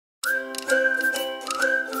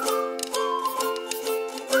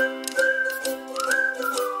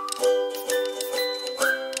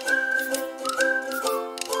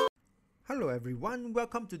everyone,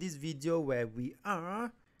 welcome to this video where we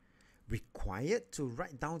are required to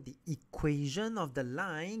write down the equation of the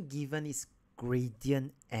line given its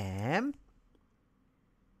gradient m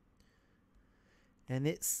and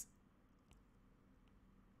its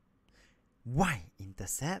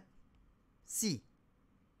y-intercept c.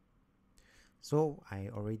 So I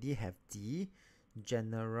already have the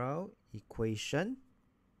general equation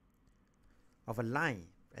of a line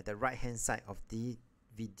at the right hand side of the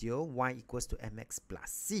video, y equals to mx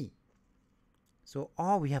plus c. So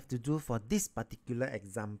all we have to do for this particular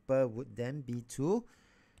example would then be to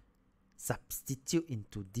substitute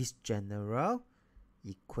into this general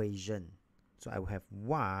equation. So I will have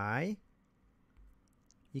y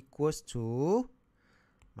equals to,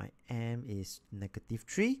 my m is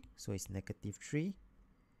 -3, so it's -3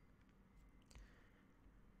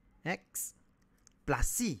 x plus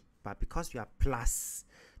c. But because we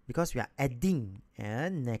are adding a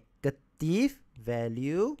negative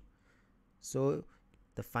value, so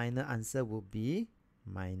the final answer will be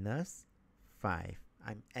 -5.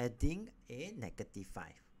 I'm adding a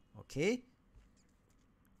 -5. Okay.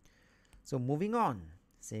 So moving on,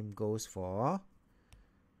 same goes for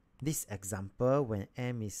this example when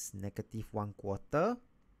m is -1/4.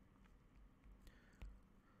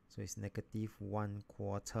 So it's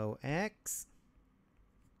 -1/4 x.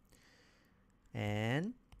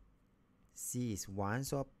 And c is 1,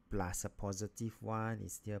 so plus a +1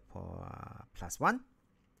 is still +1.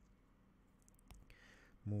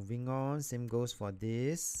 Moving on, same goes for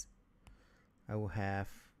this. I will have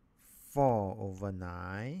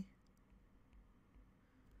 4/9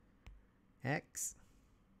 x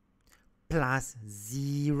plus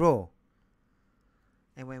 0.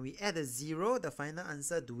 And when we add a 0, the final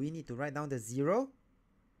answer, do we need to write down the 0?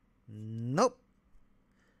 Nope.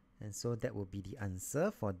 And so that will be the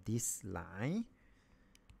answer for this line.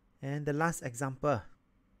 And the last example,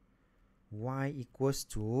 y equals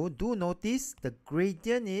to, do notice the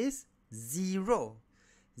gradient is 0.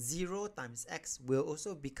 0 times x will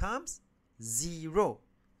also becomes 0.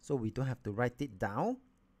 So we don't have to write it down.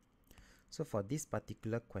 So for this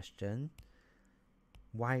particular question,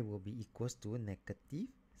 y will be equals to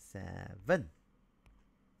 -7.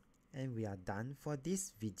 And we are done for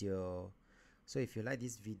this video. So if you like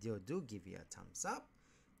this video, do give it a thumbs up.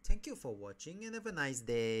 Thank you for watching and have a nice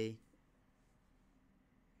day.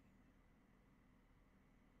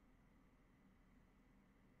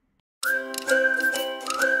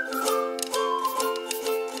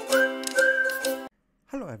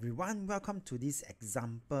 Hello everyone, welcome to this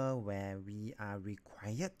example where we are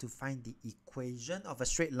required to find the equation of a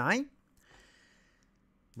straight line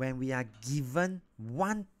when we are given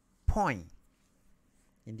one point.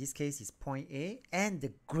 In this case, it's point A and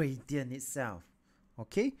the gradient itself.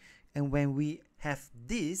 Okay, and when we have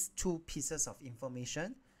these two pieces of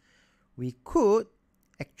information, we could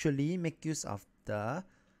actually make use of the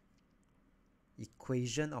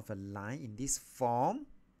equation of a line in this form: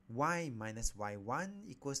 y minus y1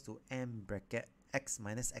 equals to m bracket x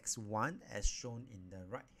minus x1, as shown in the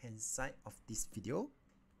right hand side of this video,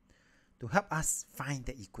 to help us find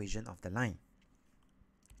the equation of the line.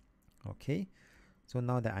 Okay, so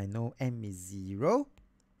now that I know m is 0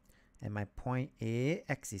 and my point A,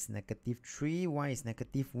 x is -3, y is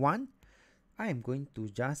 -1, I am going to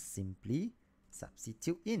just simply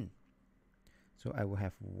substitute in. So I will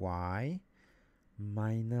have y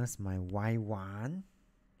minus my y1,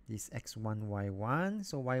 this x1, y1,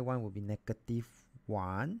 so y1 will be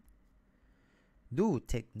 -1. Do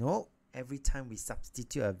take note, every time we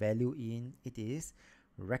substitute a value in, it is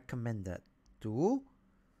recommended to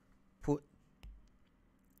put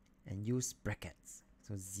and use brackets.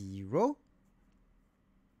 So 0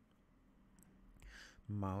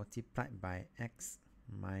 multiplied by x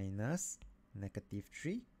minus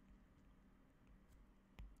 -3,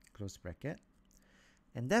 close bracket.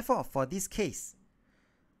 And therefore, for this case,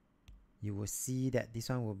 you will see that this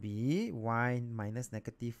one will be y minus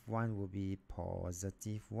 -1 will be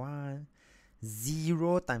 +1.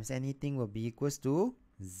 0 times anything will be equals to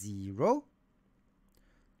 0.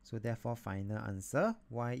 So therefore, final answer,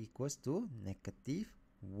 y equals to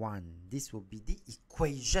 -1. This will be the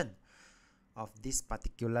equation of this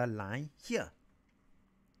particular line here.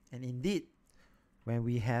 And indeed, when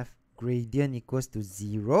we have gradient equals to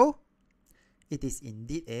 0, it is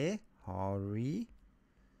indeed a horizontal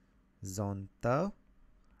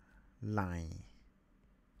line.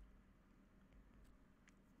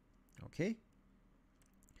 Okay.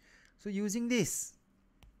 So using this,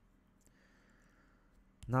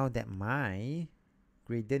 now that my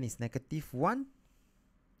gradient is -1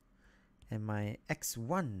 and my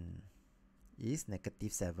x1 is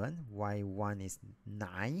 -7, y1 is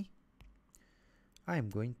 9. I am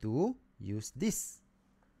going to use this.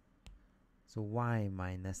 So y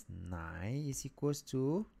minus 9 is equals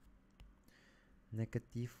to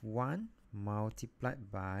 -1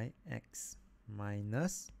 multiplied by x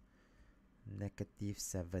minus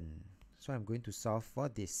 -7. So I'm going to solve for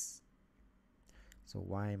this. So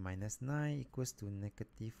y minus 9 equals to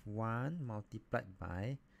 -1 multiplied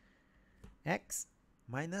by x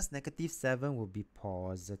minus -7 will be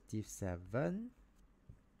 +7,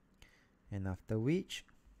 and after which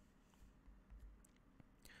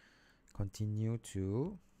continue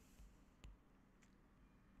to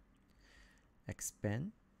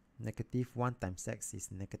expand. -1 times x is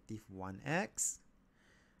 -1x.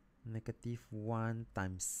 -1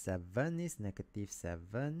 times 7 is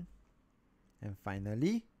 -7. And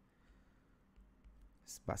finally,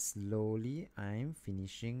 but slowly, I'm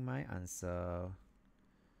finishing my answer.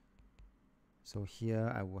 So here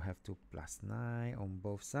I will have to +9 on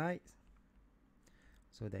both sides,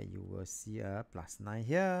 so that you will see a +9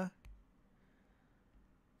 here.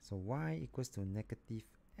 So y equals to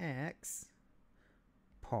 -x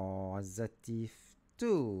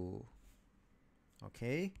 +2.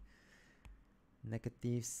 Okay,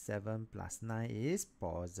 -7 plus 9 is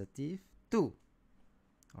 +2.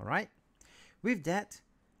 Alright, with that,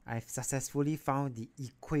 I've successfully found the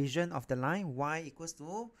equation of the line y equals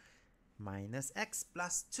to -x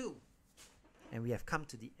plus 2. And we have come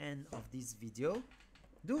to the end of this video.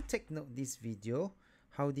 Do take note this video,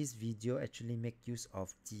 how this video actually make use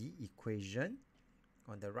of the equation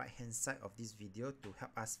on the right hand side of this video to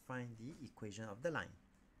help us find the equation of the line.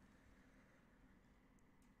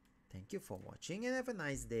 Thank you for watching and have a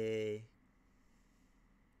nice day.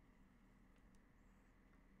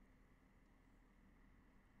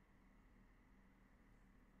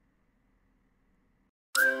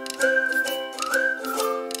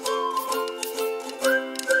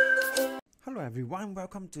 Hello everyone,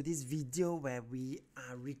 welcome to this video where we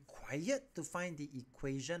are required to find the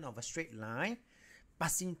equation of a straight line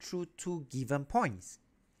passing through two given points.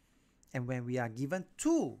 And when we are given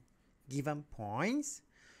two given points,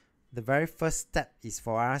 the very first step is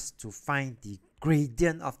for us to find the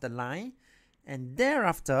gradient of the line, and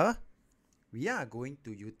thereafter we are going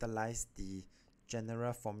to utilize the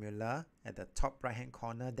general formula at the top right hand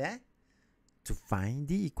corner there to find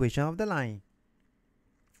the equation of the line.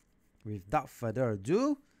 Without further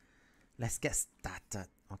ado, let's get started.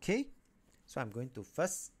 Okay, so I'm going to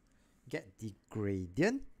first get the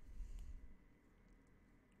gradient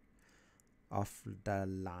of the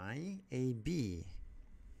line AB.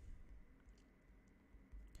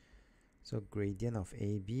 So gradient of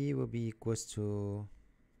AB will be equals to,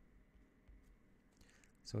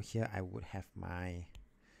 so here I would have my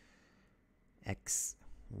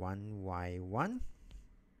x1 y1,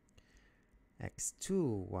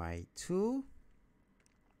 x2 y2,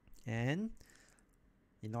 and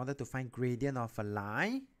in order to find gradient of a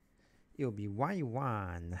line, it will be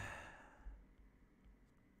y1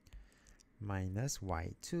 minus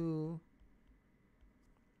y2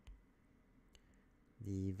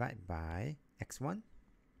 divided by x1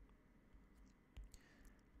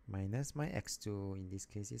 minus my x2, in this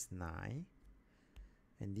case is 9,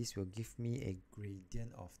 and this will give me a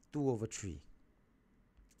gradient of 2/3.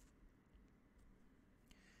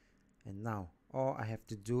 And now all I have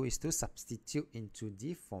to do is to substitute into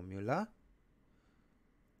the formula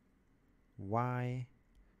y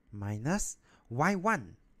minus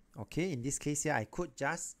y1. Okay, in this case here I could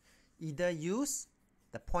just either use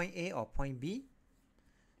the point A or point B.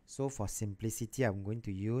 So for simplicity, I'm going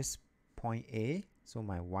to use point A. So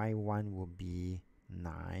my y1 will be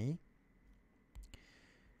 9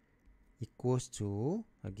 equals to,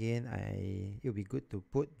 again, it will be good to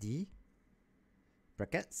put the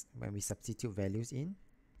brackets when we substitute values in.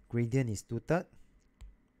 Gradient is 2/3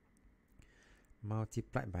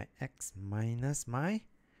 multiplied by x minus my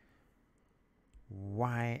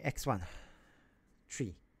x1,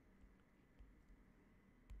 3.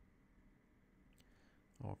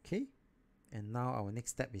 Okay, and now our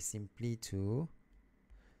next step is simply to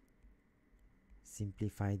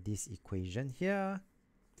simplify this equation here,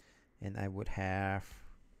 and I would have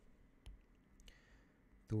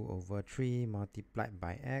 2/3 multiplied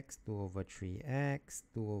by x, 2/3x,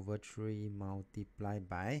 2/3 multiplied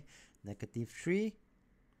by -3,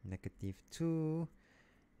 -2,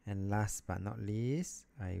 and last but not least,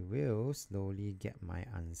 I will slowly get my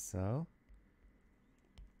answer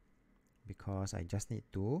because I just need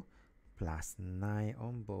to +9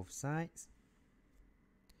 on both sides,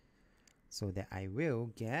 so that I will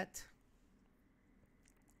get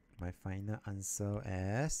my final answer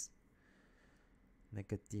as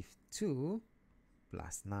negative 2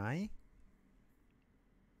 plus 9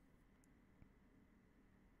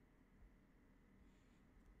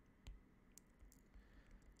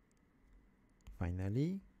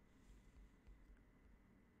 finally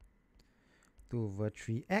 2 over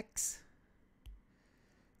 3x,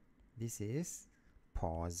 this is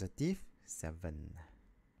positive 7.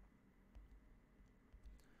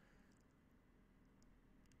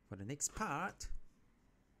 For the next part,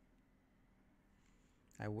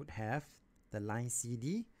 I would have the line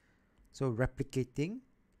CD. So replicating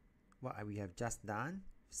what we have just done,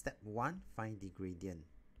 step 1, find the gradient.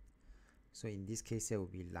 So in this case, it will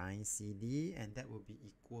be line CD, and that will be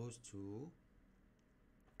equals to,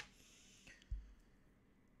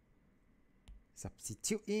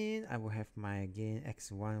 substitute in, I will have my again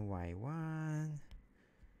x1, y1,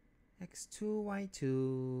 x2,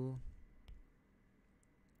 y2,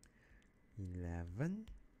 11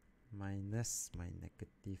 minus my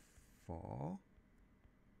negative 4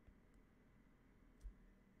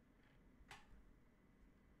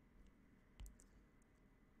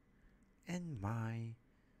 and my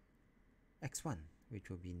x1, which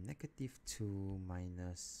will be negative 2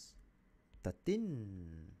 minus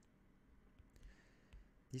 13.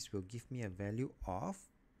 This will give me a value of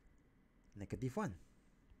negative 1.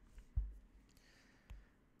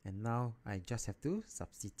 And now I just have to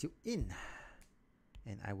substitute in.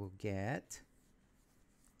 And I will get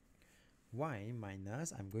y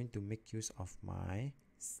minus, I'm going to make use of my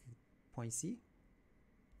point C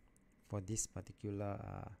for this particular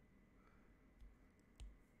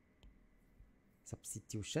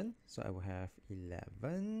substitution. So I will have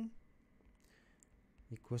 11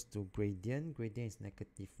 equals to gradient. Gradient is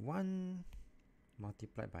negative 1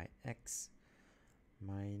 multiplied by x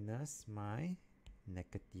minus my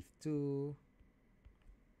negative 2.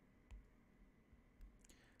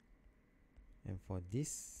 And for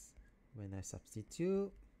this, when I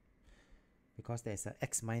substitute, because there's a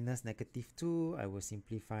x minus negative 2, I will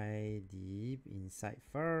simplify the inside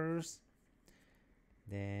first.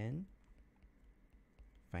 Then,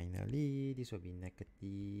 finally, this will be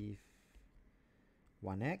negative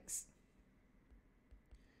 1x,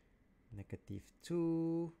 negative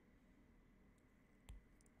 2,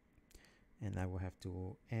 and I will have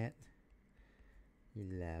to add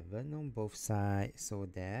 11 on both sides, so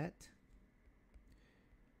that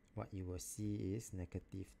what you will see is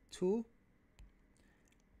negative 2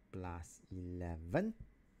 plus 11,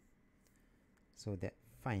 so that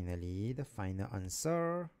finally the final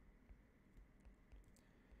answer,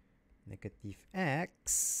 negative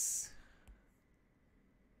x,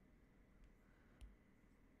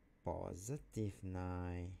 positive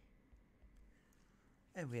 9.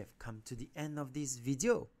 And we have come to the end of this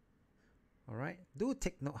video. Alright, do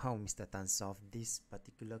take note how Mr. Tan solved this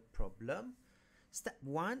particular problem. Step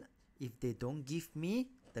 1, if they don't give me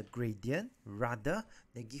the gradient, rather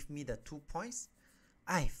they give me the 2 points,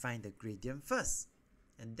 I find the gradient first.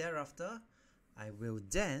 And thereafter, I will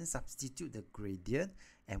then substitute the gradient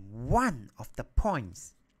and one of the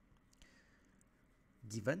points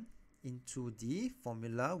given into the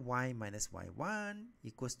formula y minus y1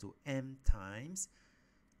 equals to m times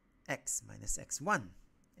x minus x1.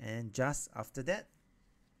 And just after that,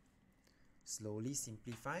 slowly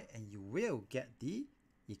simplify and you will get the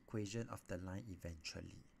equation of the line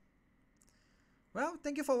eventually. Well,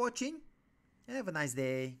 thank you for watching and have a nice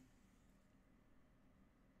day.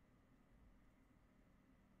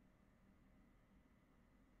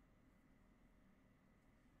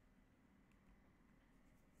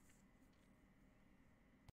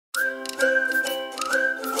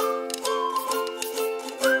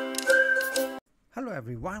 Hello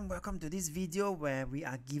everyone, welcome to this video where we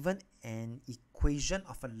are given an equation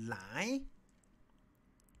of a line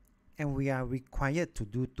and we are required to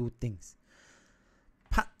do two things.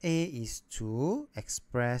 Part A is to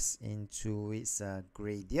express into its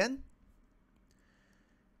gradient,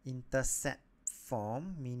 intercept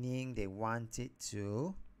form, meaning they want it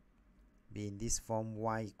to be in this form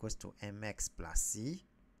y equals to mx plus c.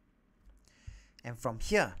 And from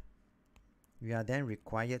here, we are then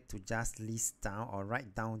required to just list down or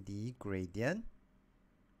write down the gradient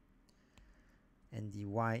and the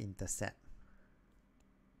y-intercept.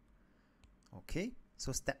 Okay,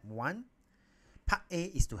 so step 1, part A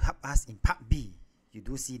is to help us in part B. You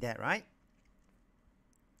do see that, right?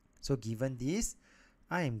 So given this,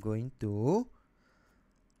 I am going to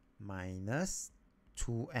minus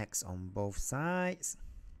 2x on both sides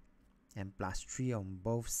and plus 3 on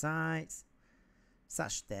both sides,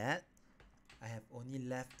 such that I have only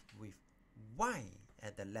left with y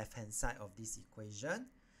at the left hand side of this equation.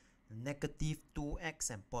 negative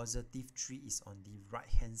 2x and positive 3 is on the right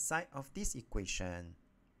hand side of this equation.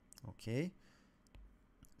 Okay,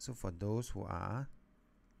 so for those who are,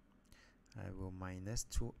 I will minus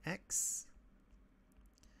 2x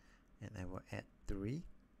and I will add 3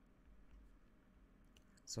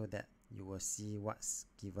 so that you will see what's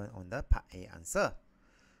given on the part A answer.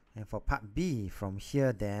 And for part B, from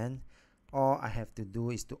here then, all I have to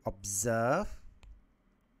do is to observe,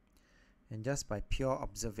 and just by pure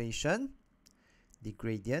observation, the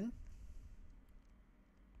gradient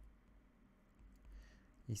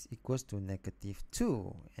is equals to negative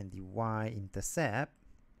 2 and the y-intercept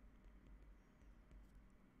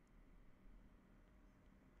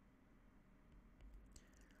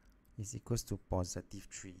is equals to positive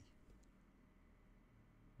 3.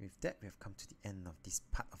 With that, we have come to the end of this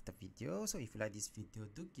part of the video. So if you like this video,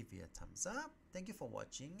 do give it a thumbs up. Thank you for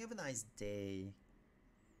watching. Have a nice day.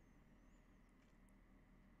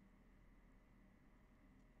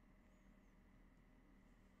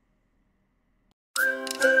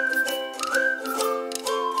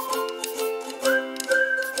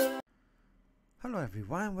 Hello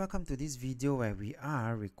everyone, welcome to this video where we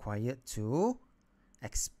are required to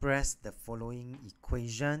express the following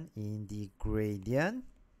equation in the gradient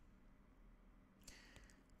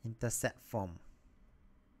intercept form.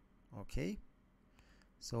 Okay,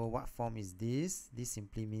 so what form is this? This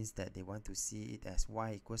simply means that they want to see it as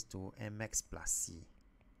y equals to mx plus c,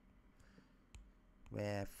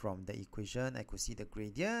 where from the equation I could see the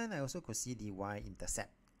gradient, I also could see the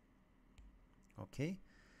y-intercept. Okay,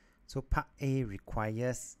 so part A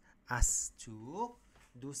requires us to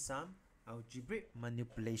do some algebraic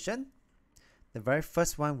manipulation. The very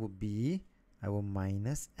first one would be, I will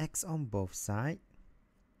minus x on both sides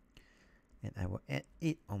and I will add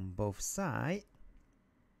 8 on both sides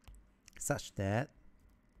such that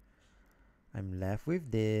I'm left with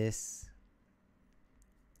this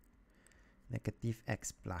negative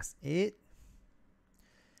x plus 8.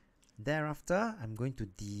 Thereafter, I'm going to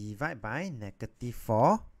divide by negative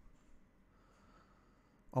 4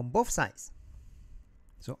 on both sides.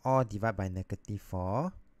 So all divide by negative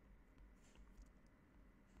 4.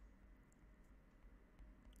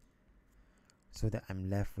 So that I'm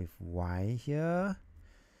left with y here.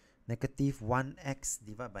 Negative 1x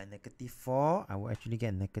divided by negative 4. I will actually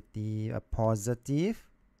get a positive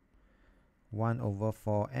 1 over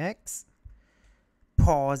 4x.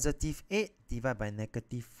 Positive 8 divided by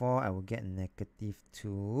negative 4. I will get negative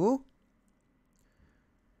 2.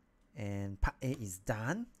 And part A is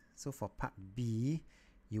done. So for part B,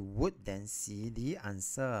 you would then see the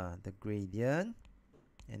answer, the gradient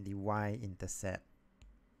and the y-intercept.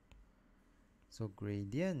 So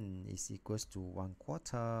gradient is equals to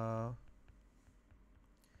 1/4,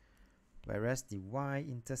 whereas the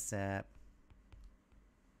y-intercept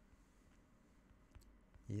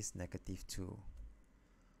is negative 2.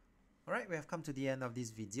 Alright, we have come to the end of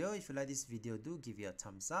this video. If you like this video, do give it a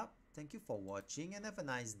thumbs up. Thank you for watching and have a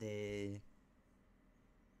nice day.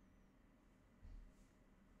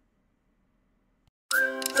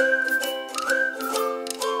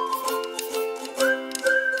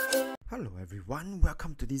 Hello everyone,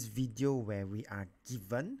 welcome to this video where we are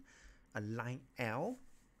given a line L,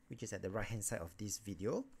 which is at the right hand side of this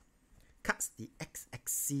video, cuts the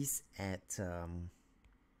x-axis at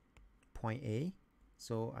point A.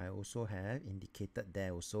 So I also have indicated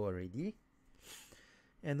there also already.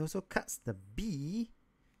 And also cuts the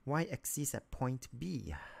y-axis at point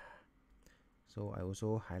B. So I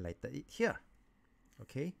also highlighted it here.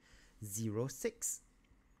 Okay, 0, 6.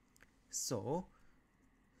 So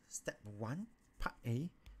step 1, part A,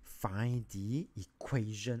 find the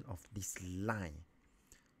equation of this line.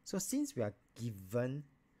 So since we are given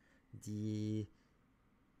the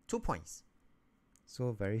 2 points,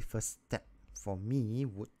 so very first step for me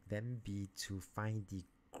would then be to find the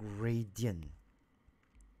gradient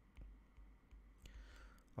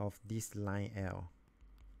of this line L.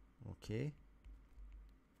 Okay,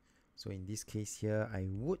 so in this case here, I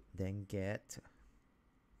would then get,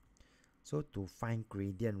 so to find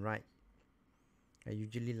gradient, right, I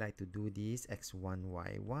usually like to do this x1,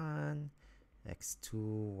 y1,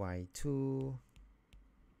 x2, y2.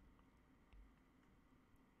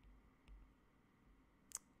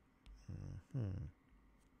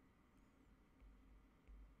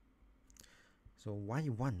 So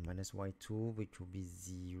y1 minus y2, which will be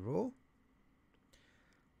 0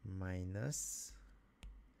 minus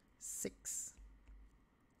 6.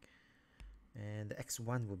 And the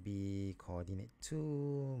x1 will be coordinate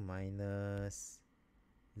 2 minus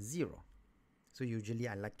 0. So usually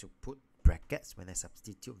I like to put brackets when I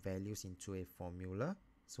substitute values into a formula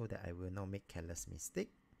so that I will not make careless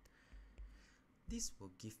mistake. this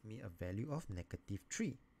will give me a value of negative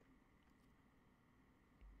 3.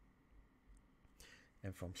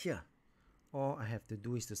 And from here, all I have to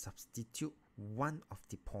do is to substitute one of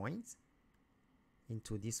the points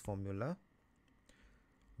into this formula.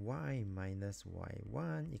 Y minus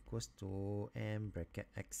y1 equals to m bracket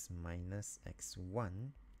x minus x1,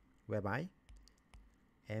 whereby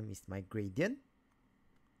m is my gradient,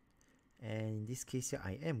 and in this case here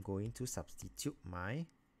I am going to substitute my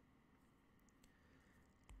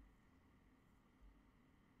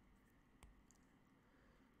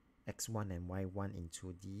x1 and y1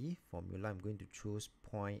 into the formula. I'm going to choose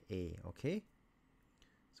point A, okay?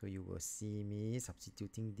 So you will see me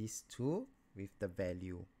substituting these two with the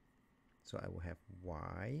value. So I will have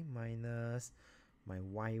y minus my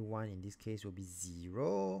y1 in this case will be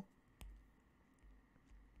 0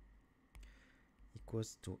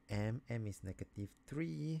 equals to m is negative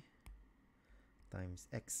 3 times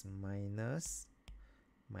x minus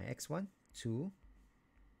my x1, 2.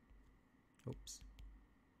 Oops.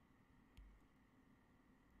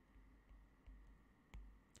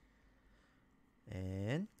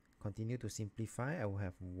 And continue to simplify. I will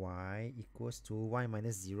have y equals to y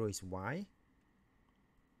minus 0 is y.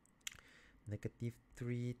 Negative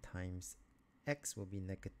 3 times x will be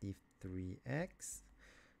negative 3x.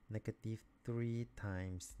 Negative 3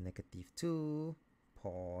 times negative 2,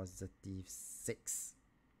 positive 6.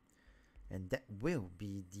 And that will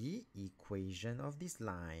be the equation of this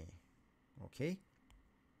line. Okay.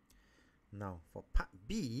 Now for part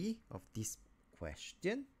B of this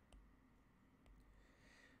question,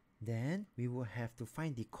 then we will have to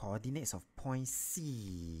find the coordinates of point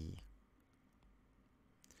C,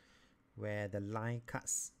 where the line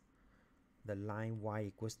cuts the line y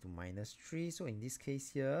equals to minus 3. So in this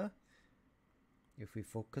case here, if we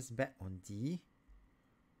focus back on the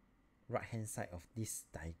right hand side of this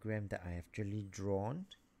diagram that I have actually drawn,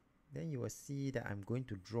 then you will see that I'm going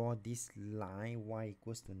to draw this line y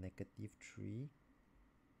equals to negative 3.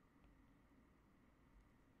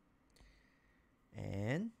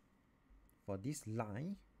 And for this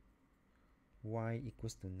line y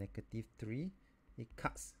equals to negative 3, it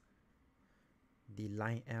cuts the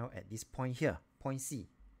line L at this point here, point C.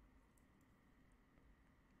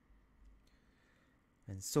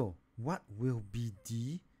 And so what will be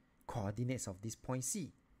the coordinates of this point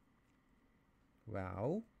C?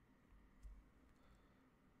 Well,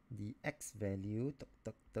 the x value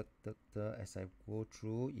as I go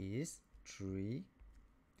through is 3.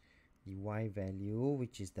 The y value,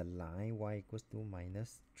 which is the line y equals to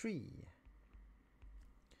minus 3.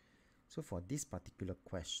 So for this particular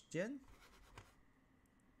question,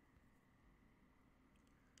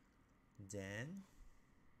 then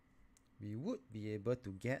we would be able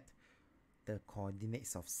to get the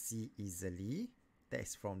coordinates of C easily. That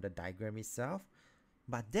is from the diagram itself.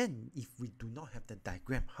 But then if we do not have the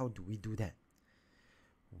diagram, how do we do that?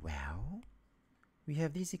 Well, we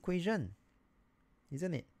have this equation,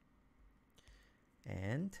 isn't it?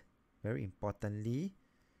 And very importantly,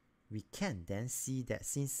 we can then see that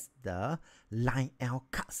since the line L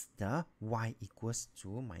cuts the y equals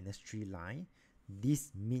to minus 3 line,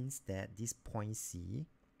 this means that this point C,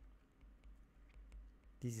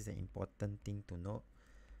 this is an important thing to note,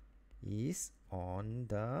 is on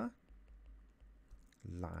the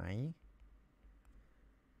line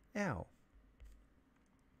L.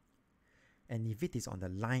 And if it is on the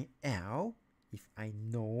line L, if I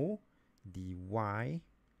know the y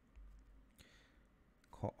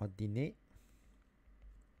coordinate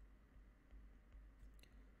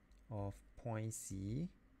of point C,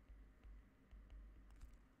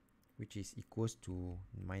 which is equals to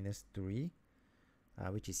minus 3,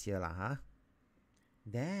 which is here lah,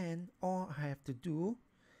 then all I have to do,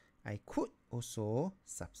 I could also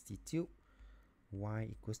substitute y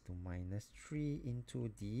equals to minus 3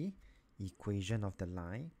 into the equation of the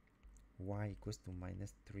line, y equals to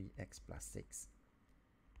minus 3x plus 6.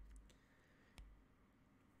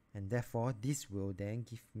 And therefore, this will then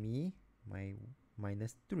give me my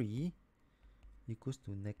minus 3 equals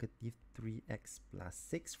to negative 3x plus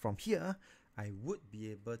 6. From here, I would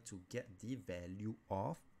be able to get the value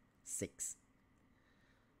of 6.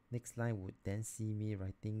 Next line would then see me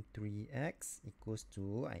writing 3x equals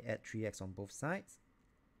to, I add 3x on both sides.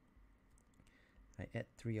 I add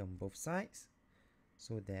 3 on both sides,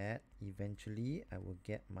 so that eventually I will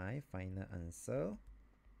get my final answer.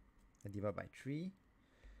 I divide by 3.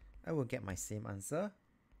 I will get my same answer.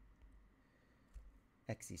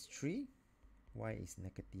 X is 3, y is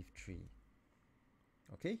negative 3.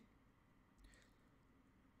 Okay?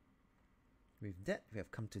 With that, we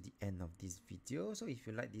have come to the end of this video. So if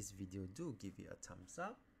you like this video, do give it a thumbs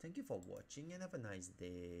up. Thank you for watching and have a nice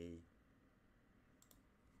day.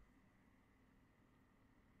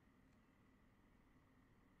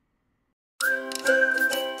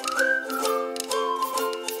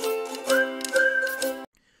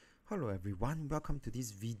 Hello everyone, welcome to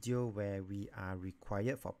this video where we are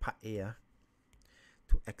required for part A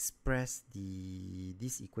to express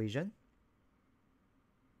this equation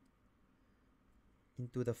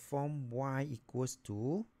into the form y equals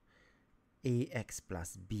to ax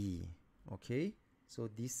plus b. Okay, so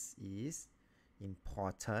this is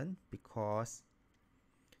important because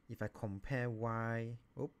if I compare y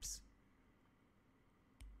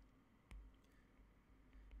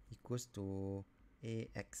equals to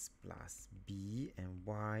ax plus b and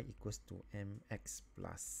y equals to mx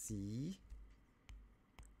plus c,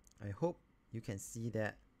 I hope you can see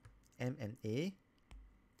that m and a,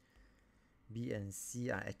 b and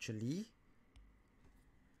c are actually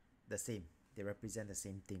the same. They represent the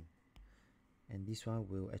same thing. And this one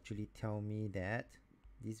will actually tell me that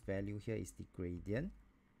this value here is the gradient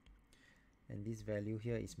and this value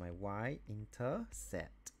here is my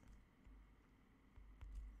y-intercept.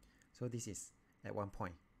 So this is at one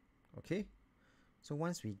point. Okay, so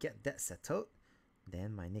once we get that settled,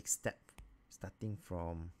 then my next step, starting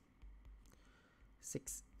from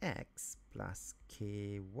 6x plus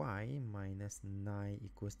ky minus 9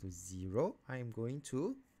 equals to 0, I am going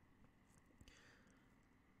to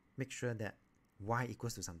make sure that y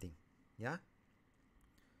equals to something. Yeah,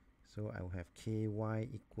 so I will have ky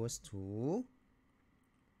equals to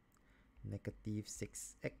negative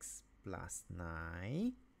 6x plus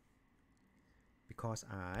 9, because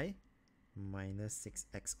I minus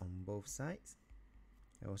 6x on both sides.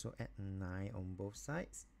 I also add 9 on both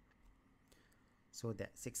sides, so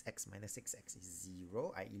that 6x minus 6x is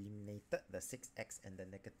 0. I eliminated the 6x and the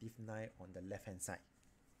negative 9 on the left hand side.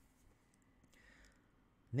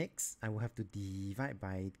 Next, I will have to divide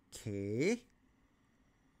by k,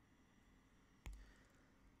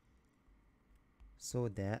 so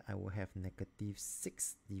that I will have negative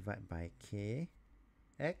 6 divided by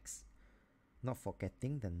kx. Not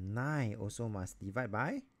forgetting the 9 also must divide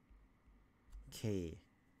by k.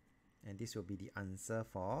 And this will be the answer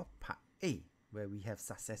for part A, where we have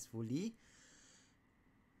successfully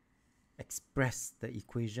expressed the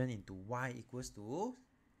equation into y equals to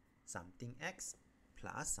something x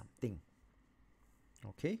plus something.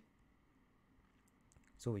 Okay,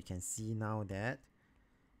 so we can see now that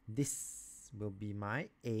this will be my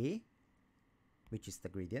A, which is the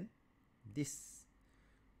gradient. This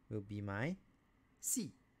will be my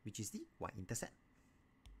C, which is the y-intercept.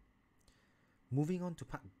 Moving on to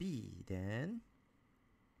part B, then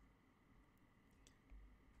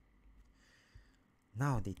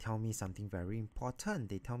now they tell me something very important.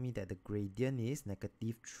 They tell me that the gradient is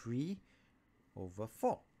negative 3 over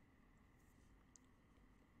 4.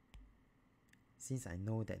 Since I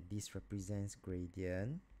know that this represents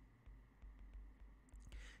gradient,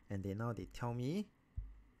 and now they tell me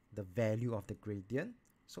the value of the gradient,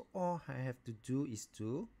 so all I have to do is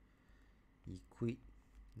to equate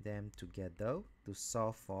them together to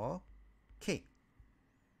solve for k.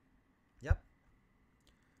 Yep.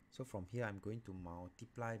 So from here, I'm going to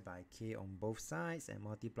multiply by k on both sides and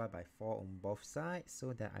multiply by 4 on both sides,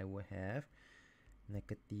 so that I will have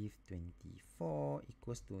negative 24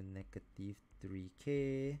 equals to negative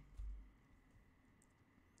 3k.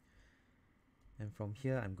 And from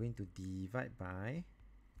here, I'm going to divide by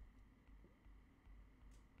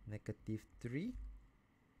negative 3,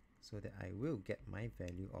 so that I will get my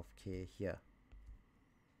value of k here.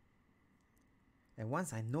 And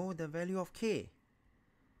once I know the value of k,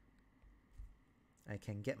 I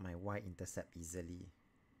can get my y-intercept easily.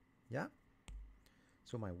 Yeah,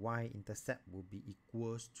 so my y-intercept will be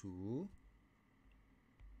equals to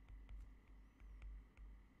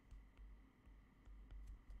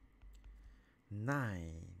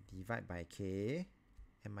 (9) divided by k,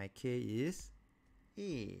 and my k is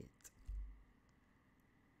 8.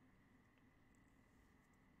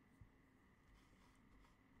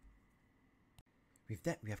 With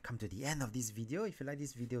that, we have come to the end of this video. If you like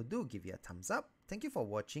this video, do give it a thumbs up. Thank you for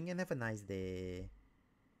watching and have a nice day.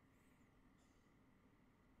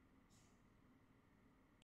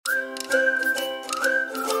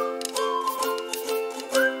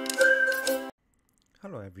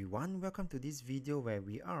 Hello everyone, welcome to this video where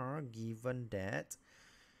we are given that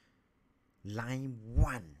line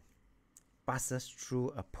 1 passes through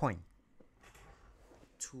a point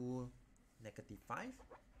 2, -5,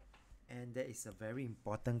 and there is a very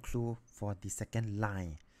important clue for the second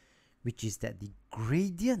line, which is that the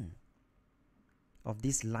gradient of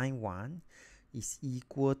this line 1 is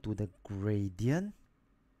equal to the gradient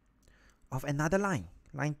of another line,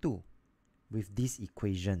 line 2, with this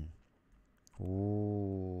equation.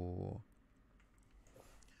 Oh.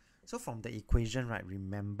 So from the equation, right,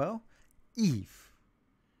 remember, if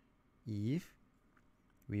we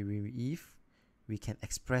can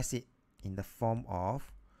express it in the form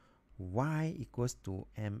of y equals to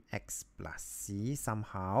mx plus c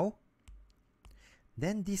somehow,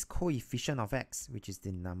 then this coefficient of x, which is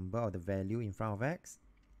the number or the value in front of x,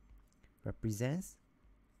 represents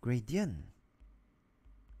gradient.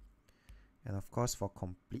 And of course, for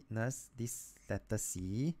completeness, this letter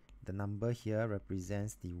c, the number here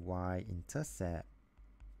represents the y-intercept.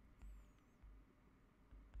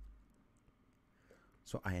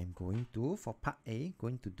 So I am going to, for part A,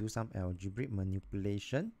 going to do some algebraic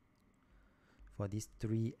manipulation for this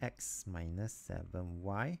 3x minus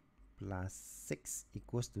 7y plus 6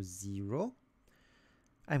 equals to 0.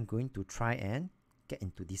 I'm going to try and get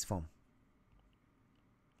into this form.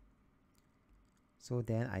 So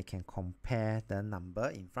then I can compare the number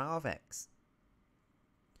in front of x.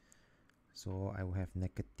 So I will have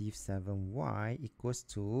negative 7y equals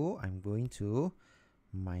to, I'm going to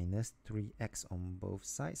minus 3x on both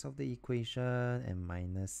sides of the equation and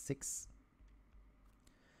minus 6.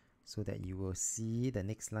 So that you will see the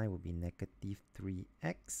next line will be negative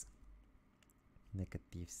 3x,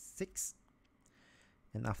 negative 6.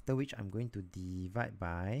 And after which I'm going to divide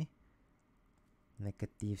by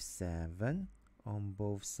negative 7 on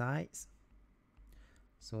both sides.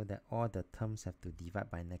 So that all the terms have to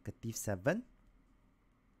divide by negative 7.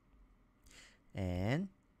 And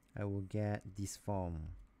I will get this form.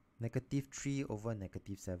 Negative 3 over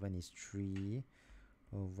negative 7 is 3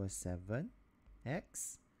 over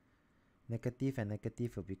 7x. Negative and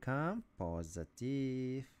negative will become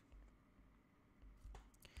positive.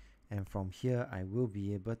 And from here, I will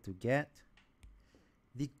be able to get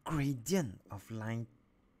the gradient of line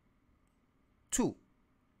 2,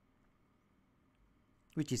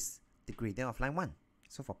 which is the gradient of line 1.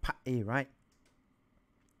 So for part A, right,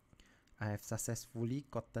 I have successfully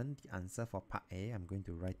gotten the answer for part A. I'm going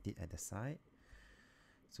to write it at the side.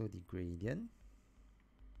 So the gradient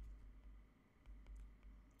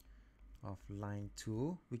of line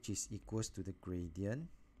 2, which is equals to the gradient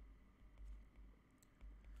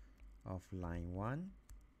of line 1,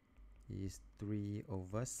 is 3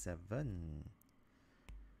 over 7.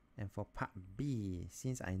 And for part B,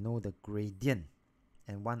 since I know the gradient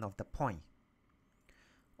and one of the point,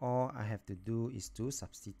 all I have to do is to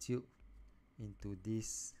substitute into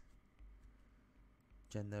this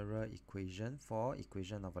general equation for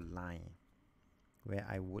equation of a line, where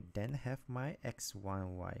I would then have my x1,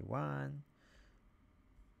 y1.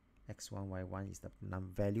 x1, y1 is the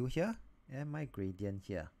value here, and my gradient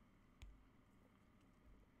here.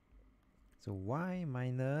 So y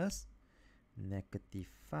minus negative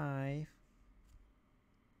 5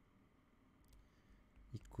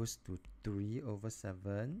 equals to 3 over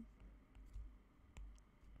 7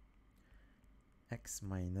 x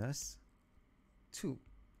minus 2.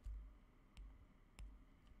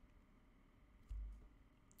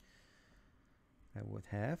 I would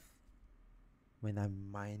have, when I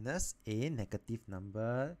minus a negative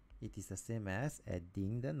number, it is the same as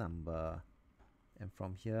adding the number. And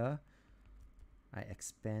from here, I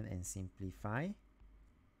expand and simplify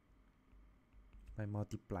by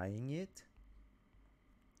multiplying it.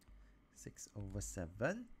 6 over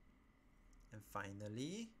 7. And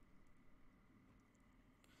finally,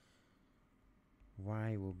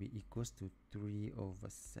 y will be equals to 3 over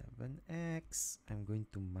 7x. I'm going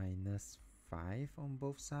to minus 5 on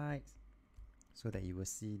both sides, so that you will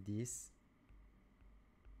see this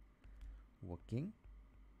working.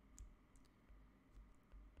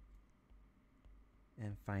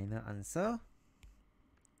 And final answer,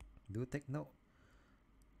 do take note,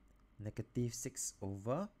 negative 6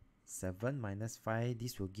 over 7 minus 5,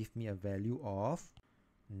 this will give me a value of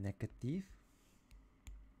negative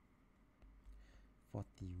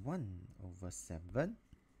 41 over 7.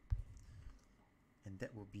 And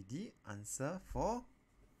that will be the answer for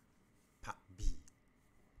part B.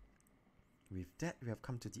 With that, we have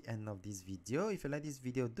come to the end of this video. If you like this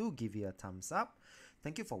video, do give it a thumbs up.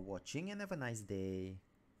 Thank you for watching and have a nice day.